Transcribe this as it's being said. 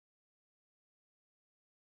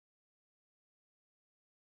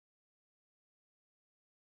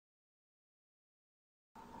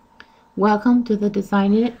Welcome to the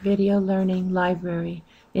DesignaKnit Video Learning Library.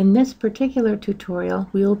 In this particular tutorial,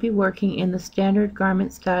 we will be working in the Standard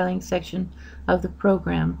Garment Styling section of the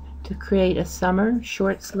program to create a summer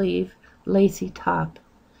short sleeve lacy top.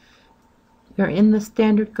 We're in the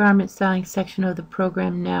Standard Garment Styling section of the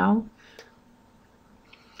program now.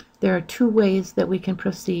 There are two ways that we can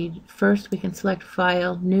proceed. First, we can select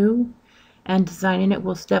File, New, and DesignaKnit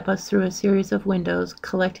will step us through a series of windows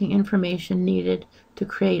collecting information needed to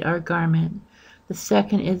create our garment. The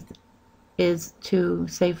second is to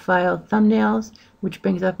say File, Thumbnails, which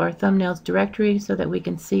brings up our thumbnails directory so that we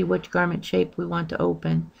can see which garment shape we want to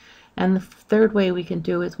open. And the third way we can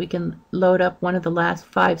do is we can load up one of the last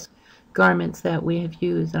 5 garments that we have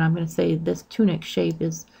used, and I'm going to say this tunic shape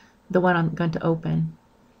is the one I'm going to open.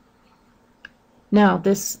 Now,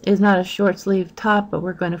 this is not a short sleeve top, but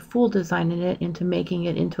we're going to full DesignaKnit into making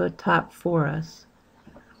it into a top for us.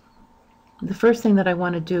 The first thing that I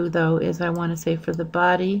want to do, though, is I want to say for the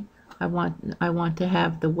body, I want to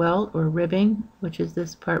have the welt or ribbing, which is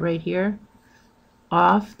this part right here,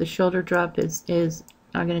 off. The shoulder drop is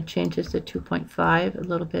I'm going to change this to 2.5 a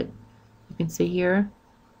little bit. You can see here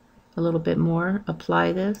a little bit more.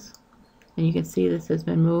 Apply this, and you can see this has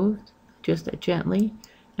been moved just gently,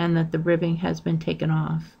 and that the ribbing has been taken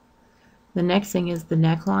off. The next thing is the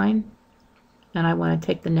neckline, and I want to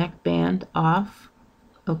take the neck band off.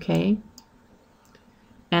 Okay.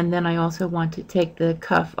 And then I also want to take the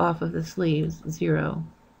cuff off of the sleeves, 0.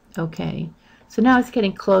 Okay. So now it's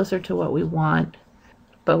getting closer to what we want,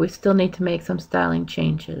 but we still need to make some styling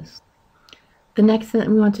changes. The next thing that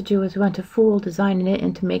we want to do is we want to full DesignaKnit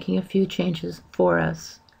into making a few changes for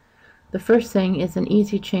us. The first thing is an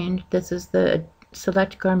easy change. This is the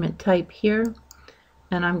select garment type here,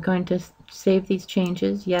 and I'm going to save these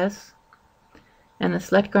changes, yes. And the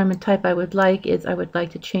select garment type I would like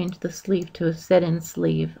to change the sleeve to a set-in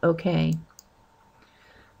sleeve. Okay.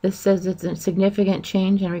 This says it's a significant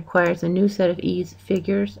change and requires a new set of ease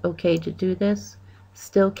figures. Okay to do this.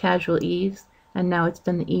 Still casual ease, and now it's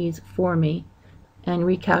done the ease for me and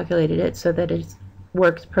recalculated it so that it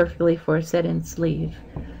works perfectly for a set-in sleeve.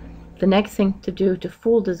 The next thing to do to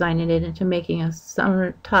full DesignaKnit into making a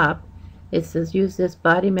summer top, it says use this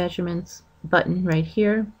body measurements button right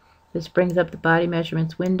here. This brings up the body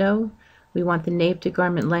measurements window. We want the nape to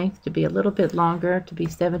garment length to be a little bit longer, to be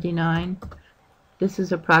 79. This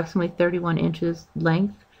is approximately 31 inches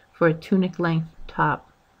length for a tunic length top.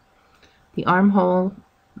 The armhole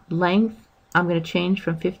length I'm going to change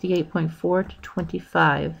from 58.4 to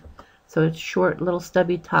 25. So it's short, little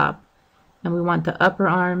stubby top. And we want the upper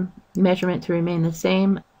arm measurement to remain the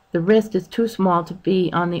same. The wrist is too small to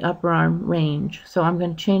be on the upper arm range, so I'm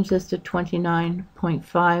going to change this to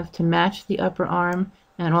 29.5 to match the upper arm,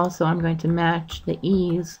 and also I'm going to match the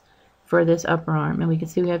ease for this upper arm. And we can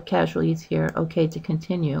see we have casual ease here. Okay to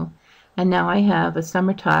continue. And now I have a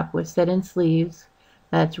summer top with set-in sleeves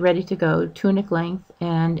that's ready to go, tunic length,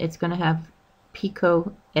 and it's going to have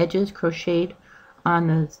picot edges crocheted on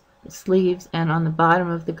the sleeves and on the bottom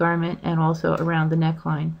of the garment and also around the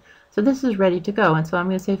neckline. So this is ready to go, and so I'm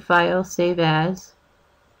going to say File, Save As,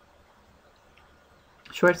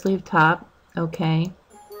 short sleeve top. Okay.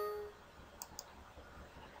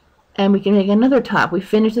 And we can make another top. We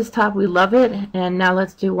finished this top, we love it, and now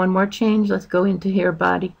let's do one more change. Let's go into here,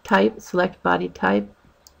 body type, select body type.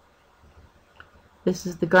 This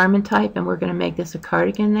is the garment type, and we're going to make this a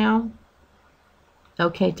cardigan now.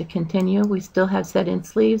 Okay to continue. We still have set-in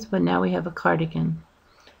sleeves, but now we have a cardigan.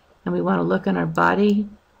 And we want to look on our body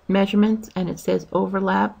measurements, and it says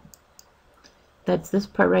overlap. That's this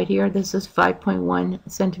part right here. This is 5.1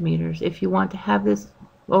 centimeters. If you want to have this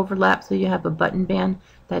overlap so you have a button band,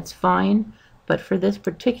 that's fine. But for this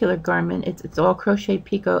particular garment, it's all crochet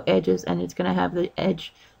picot edges, and it's going to have the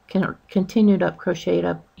edge continued up crocheted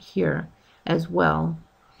up here as well.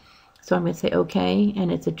 So I'm going to say okay,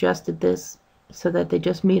 and it's adjusted this so that they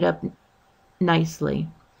just meet up nicely.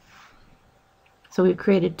 So we've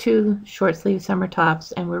created 2 short sleeve summer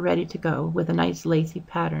tops, and we're ready to go with a nice lacy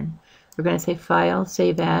pattern. We're going to say File,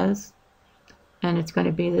 Save As, and it's going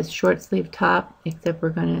to be this short sleeve top, except we're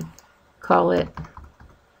going to call it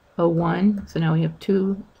 01. So now we have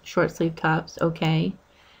 2 short sleeve tops. Okay.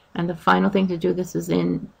 And the final thing to do, this is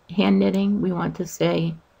in hand knitting. We want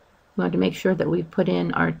to make sure that we put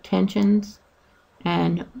in our tensions,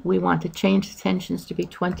 and we want to change the tensions to be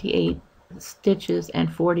 28 stitches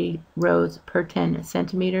and 40 rows per 10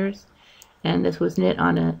 centimeters, and this was knit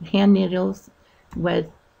on a hand needles with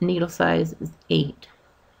needle size 8.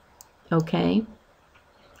 Okay,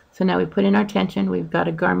 so now we put in our tension. We've got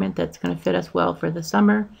a garment that's going to fit us well for the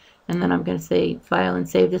summer, and then I'm going to say File and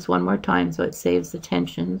save this one more time so it saves the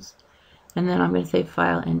tensions. and then I'm going to say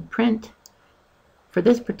File and Print. For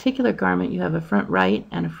this particular garment, you have a front right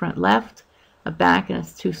and a front left, a back and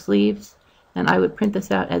its 2 sleeves, and I would print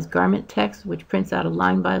this out as garment text, which prints out a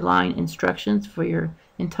line-by-line instructions for your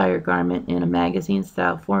entire garment in a magazine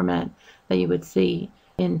style format that you would see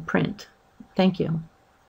in print. Thank you.